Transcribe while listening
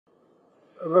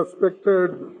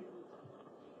Respected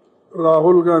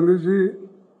Rahul Gandhi,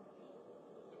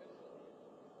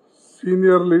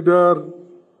 senior leader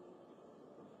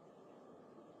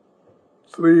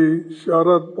Sri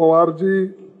Sharad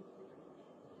Pawarji,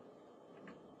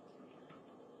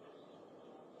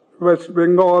 West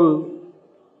Bengal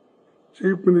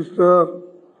Chief Minister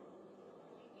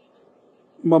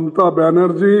Mamata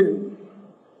Banerjee,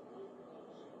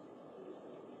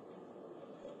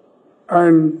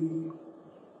 and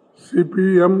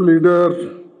CPM leader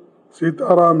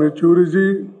Sitaram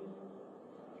Yechury,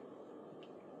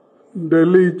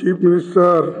 Delhi Chief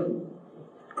Minister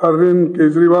Arvind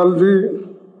Kejriwal ji,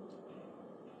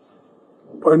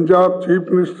 Punjab Chief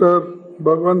Minister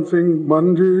Bhagwant Singh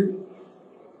Mann ji,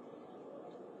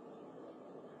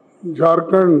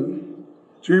 Jharkhand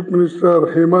Chief Minister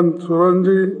Hemant Soren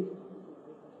ji,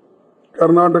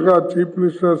 Karnataka Chief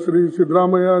Minister Sri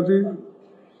Siddaramaiah ji,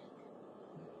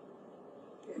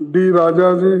 D.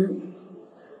 Raja ji,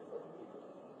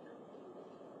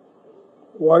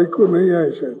 Vaiko नहीं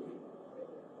है शायद.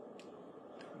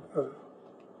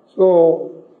 So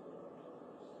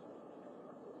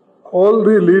all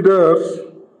the leaders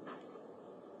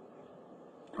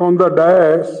on the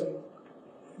dais,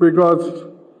 because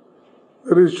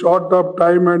there is short of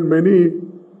time and many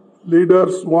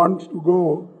leaders want to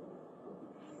go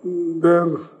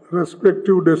their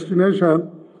respective destination,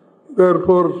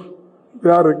 therefore they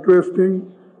are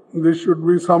requesting this should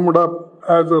be summed up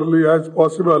as early as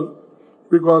possible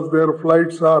because their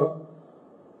flights are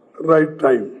right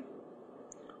time.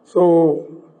 So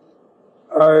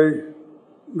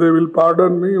they will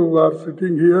pardon me who are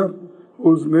sitting here,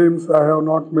 whose names I have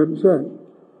not mentioned,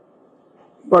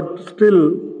 but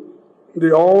still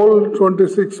the all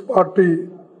 26 party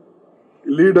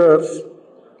leaders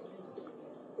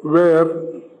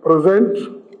were present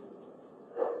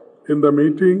in the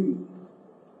meeting,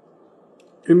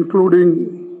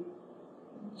 including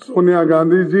Sonia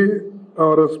Gandhi ji,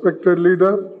 our respected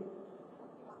leader,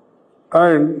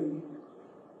 and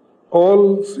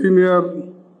all senior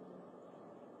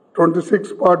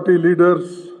 26 party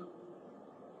leaders,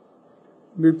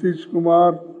 Nitish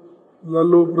Kumar,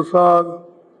 Lalu Prasad,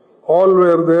 all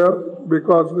were there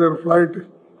because their flight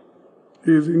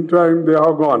is in time, they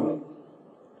have gone.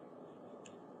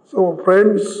 So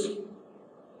friends,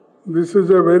 this is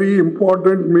a very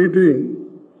important meeting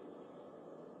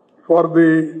for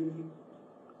the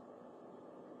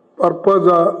purpose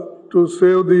to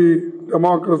save the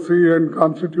democracy and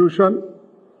constitution,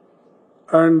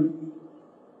 and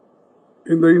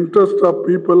in the interest of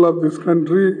people of this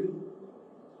country,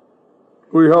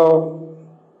 we have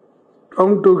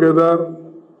come together,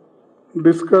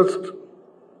 discussed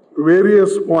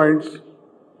various points,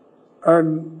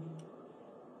 and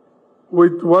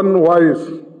with one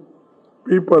voice,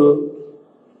 people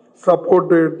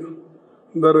supported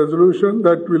the resolution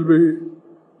that will be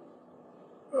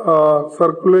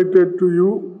circulated to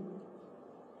you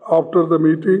after the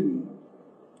meeting,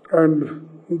 and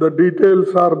the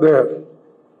details are there.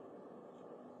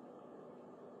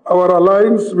 Our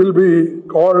alliance will be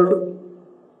called,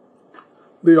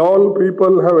 the all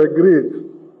people have agreed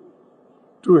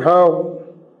to have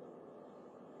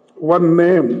one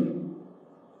name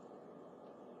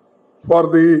for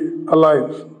the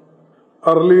alliance.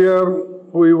 Earlier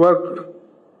we worked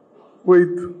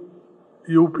with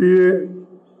UPA.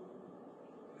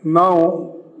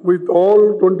 Now, with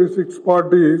all 26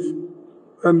 parties,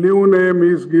 a new name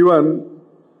is given,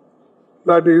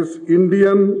 that is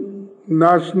Indian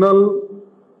National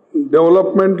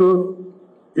Developmental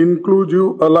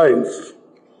Inclusive Alliance,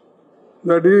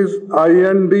 that is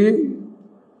INDIL,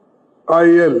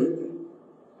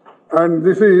 and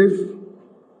this is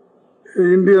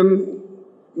Indian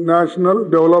National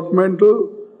Developmental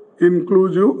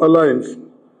Inclusive Alliance.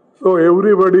 So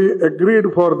everybody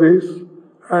agreed for this,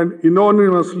 and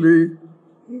unanimously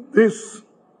this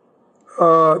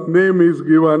name is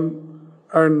given,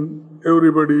 and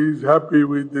everybody is happy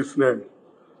with this name.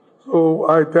 So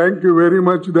I thank you very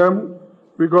much them,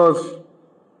 because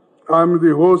I am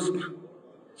the host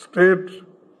state,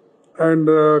 and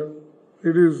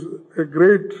it is a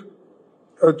great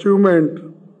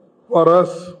achievement for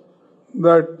us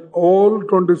that all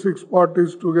 26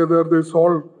 parties together, they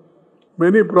solved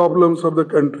many problems of the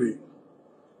country.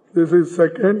 This is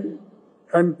second.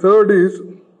 And third is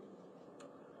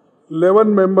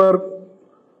 11-member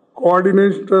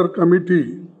coordination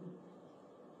committee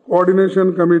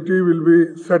will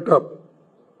be set up.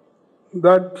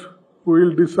 That we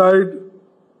will decide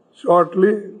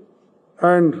shortly,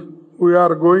 and we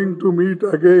are going to meet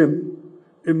again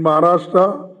in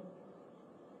Maharashtra,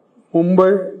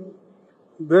 Mumbai,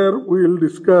 There we will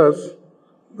discuss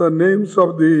the names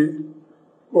of the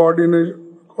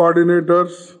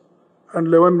coordinators and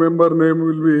 11-member name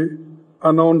will be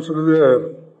announced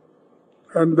there.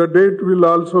 And the date will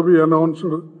also be announced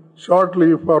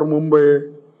shortly for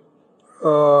Mumbai,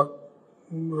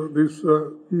 this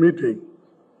meeting.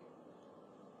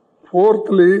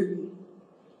 Fourthly,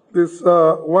 this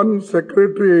one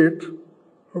secretariat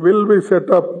will be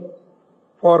set up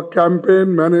for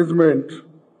campaign management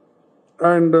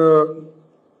and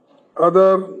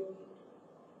other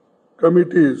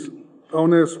committees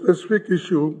on a specific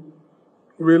issue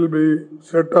will be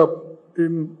set up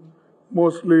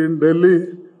mostly in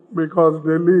Delhi, because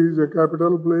Delhi is a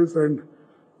capital place and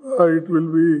it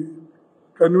will be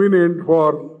convenient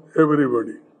for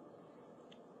everybody.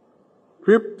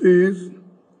 Fifth is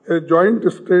a joint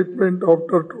statement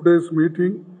after today's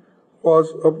meeting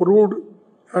was approved,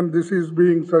 and this is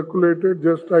being circulated,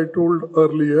 just I told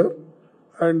earlier,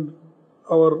 and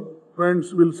our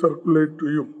friends will circulate to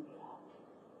you.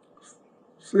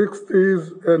 Sixth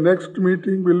is a next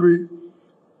meeting will be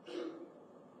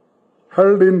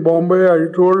held in Bombay, I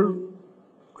told,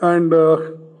 and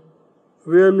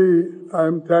really I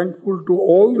am thankful to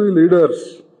all the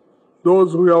leaders,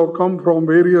 those who have come from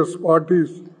various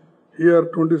parties, here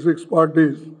 26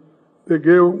 parties. They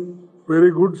gave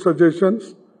very good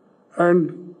suggestions,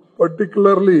 and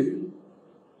particularly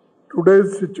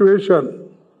today's situation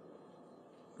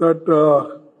that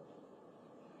the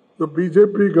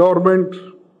BJP government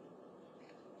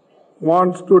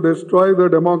wants to destroy the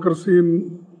democracy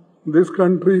in this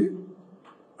country,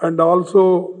 and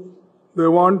also they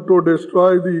want to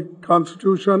destroy the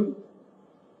constitution.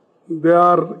 They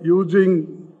are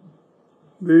using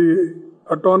the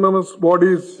autonomous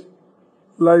bodies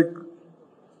like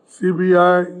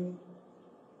CBI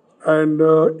and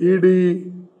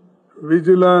ED,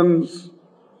 vigilance,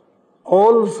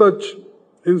 all such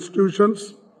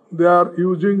institutions they are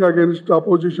using against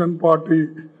opposition party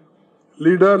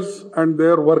leaders and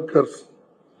their workers.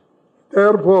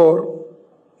 Therefore,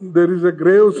 there is a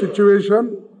grave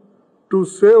situation. To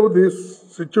save this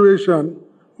situation,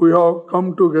 we have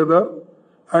come together,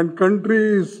 and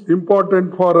country is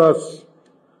important for us.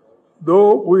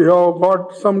 Though we have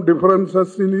got some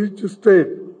differences in each state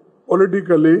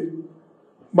politically,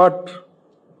 but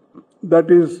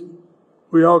that is,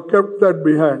 we have kept that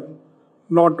behind,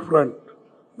 not front.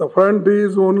 The front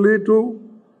is only to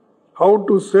how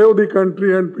to save the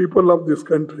country and people of this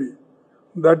country.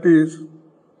 That is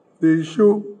the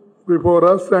issue before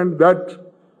us, and that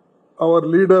our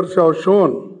leaders have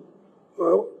shown.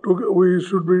 We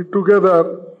should be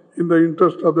together in the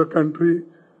interest of the country,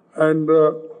 and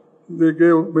they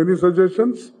gave many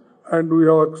suggestions, and we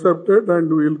have accepted,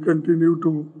 and we will continue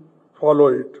to follow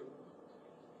it.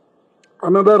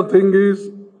 Another thing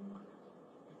is,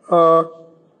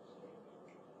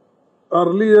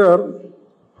 earlier,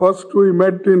 first we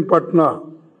met in Patna.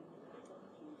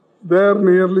 There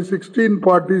nearly 16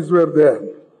 parties were there.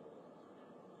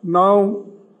 Now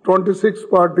 26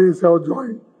 parties have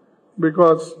joined,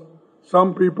 because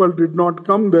some people did not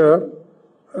come there,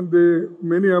 and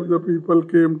many of the people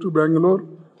came to Bengaluru,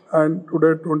 and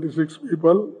today 26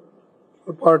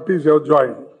 parties have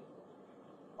joined.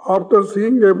 After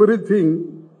seeing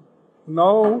everything,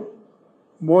 now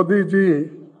Modi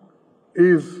ji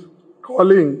is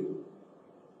calling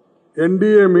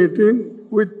NDA meeting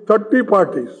with 30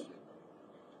 parties.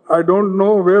 I don't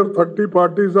know where 30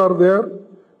 parties are there,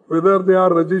 whether they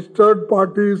are registered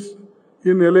parties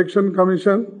in Election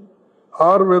Commission,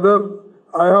 or whether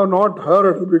I have not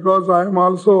heard, because I am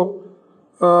also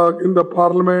in the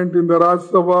Parliament, in the Rajya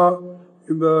Sabha,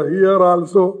 here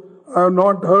also, I have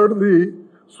not heard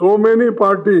so many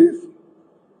parties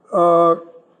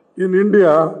in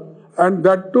India, and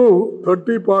that too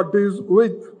 30 parties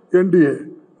with NDA.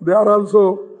 They are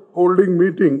also holding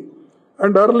meeting.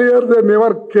 And earlier they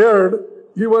never cared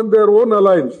even their own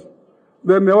alliance.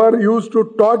 They never used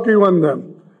to talk even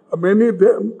them. Many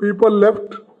people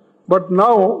left, but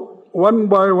now one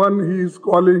by one he is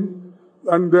calling,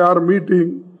 and they are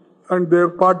meeting, and their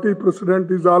party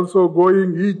president is also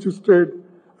going each state,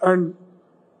 and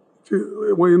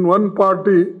in one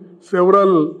party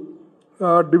several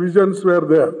divisions were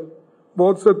there.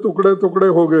 बहुत से टुकड़े टुकड़े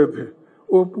हो गए थे.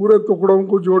 वो पूरे टुकड़ों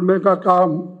को जोड़ने का काम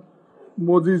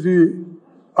मोदी जी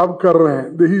अब कर रहे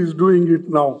हैं. He is doing it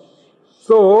now.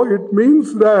 So it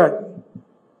means that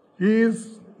he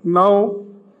is now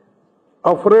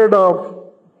afraid of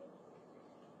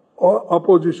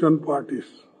opposition parties.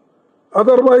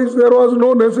 Otherwise, there was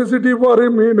no necessity for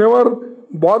him. He never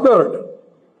bothered.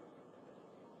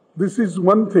 This is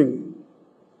one thing.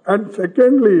 And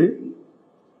secondly,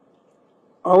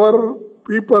 our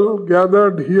people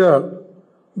gathered here,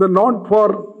 they're not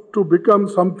for to become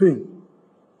something.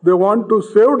 They want to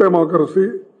save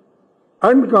democracy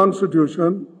and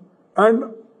constitution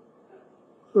and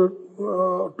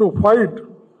to fight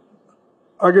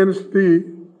against the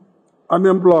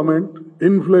unemployment,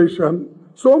 inflation.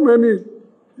 So many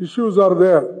issues are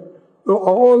there. So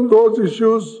all those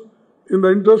issues in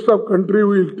the interest of country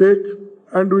we will take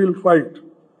and we will fight.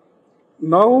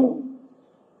 Now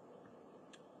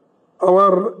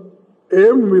our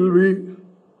aim will be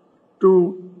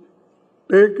to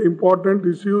take important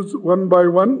issues one by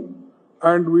one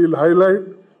and we will highlight,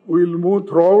 we will move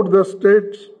throughout the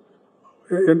states,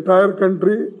 entire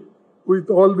country with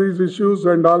all these issues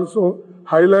and also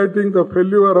highlighting the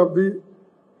failure of the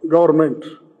government.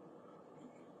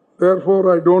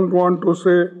 Therefore, I don't want to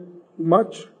say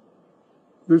much.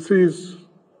 This is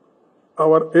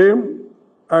our aim,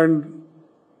 and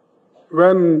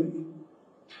when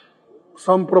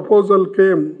some proposal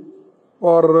came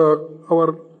for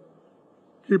our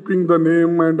keeping the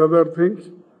name and other things,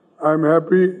 I am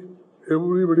happy.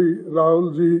 Everybody,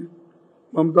 Rahul ji,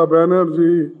 Mamata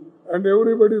Banerjee, and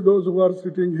everybody, those who are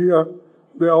sitting here,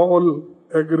 they all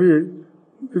agreed.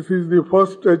 This is the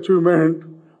first achievement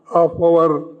of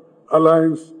our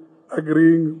alliance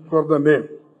agreeing for the name.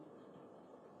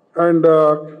 And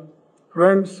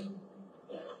friends,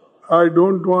 I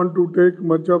don't want to take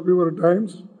much of your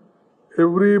times.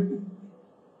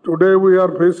 Today we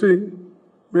are facing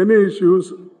many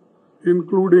issues,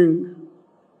 including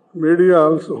media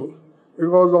also,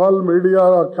 because all media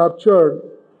are captured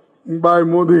by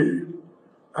Modi,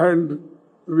 and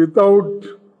without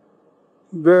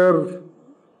their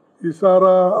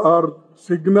isara or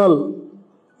signal,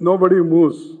 nobody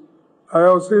moves. I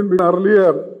have seen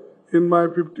earlier in my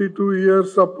 52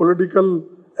 years of political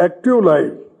active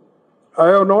life, I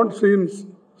have not seen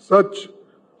such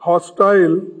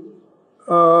hostile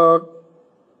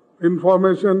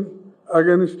information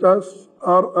against us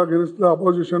or against the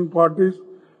opposition parties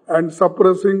and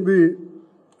suppressing the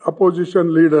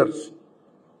opposition leaders.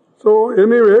 So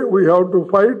anyway, we have to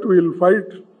fight, we will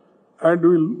fight and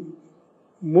we will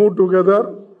move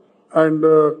together, and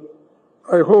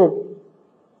I hope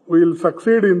we will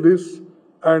succeed in this,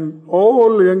 and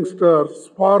all youngsters,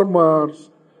 farmers,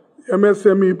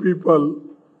 MSME people,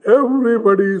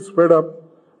 everybody is fed up,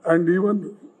 and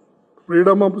even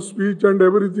freedom of speech and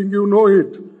everything, you know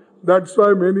it. That's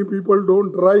why many people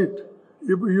don't write.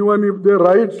 Even if they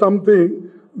write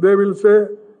something, they will say,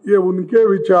 "Ye unke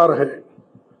vichar hai."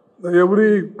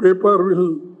 Every paper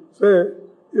will say,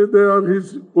 "They are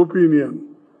his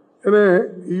opinion." And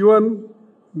even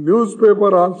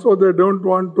newspaper also, they don't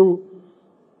want to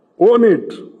own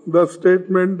it, the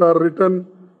statement or written,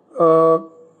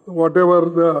 whatever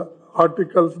the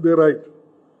articles they write.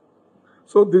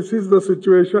 So this is the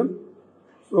situation.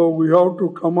 So we have to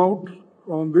come out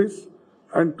from this,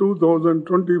 and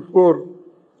 2024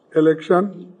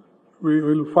 election, we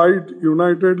will fight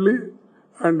unitedly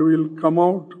and we will come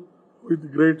out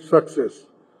with great success.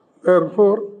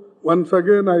 Therefore, once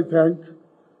again I thank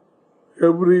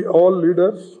all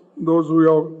leaders, those who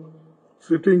are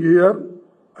sitting here,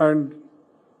 and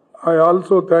I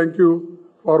also thank you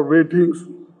for waiting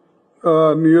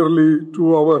nearly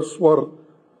 2 hours for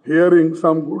hearing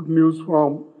some good news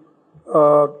from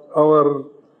our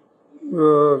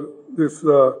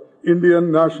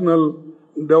Indian National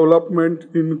Development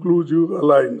Inclusive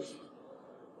Alliance.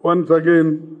 Once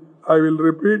again, I will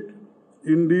repeat,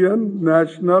 Indian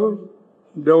National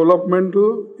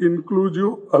Developmental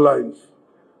Inclusive Alliance.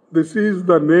 This is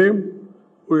the name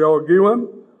we have given.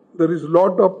 There is a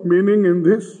lot of meaning in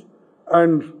this,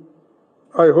 and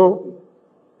I hope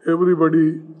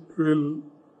everybody will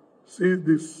see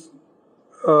this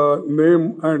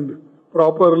name and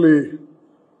properly,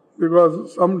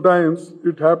 because sometimes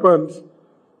it happens,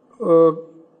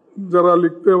 जरा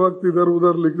लिखते वक्त इधर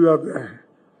उधर लिख जाते हैं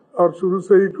और शुरू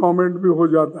से ही कमेंट भी हो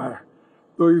जाता है,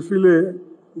 तो इसीलिए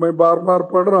मैं बार बार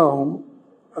पढ़ रहा हूँ.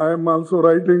 I am also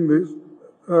writing this,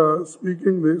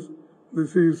 speaking this.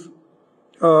 This is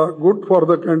good for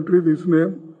the country. This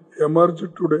name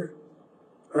emerged today,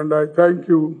 and I thank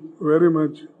you very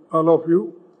much, all of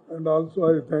you, and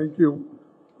also I thank you,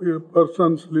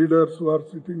 persons, leaders who are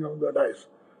sitting on the dais.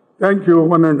 Thank you,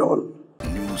 one and all.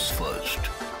 NewsFirst,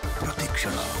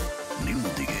 Pratikshana.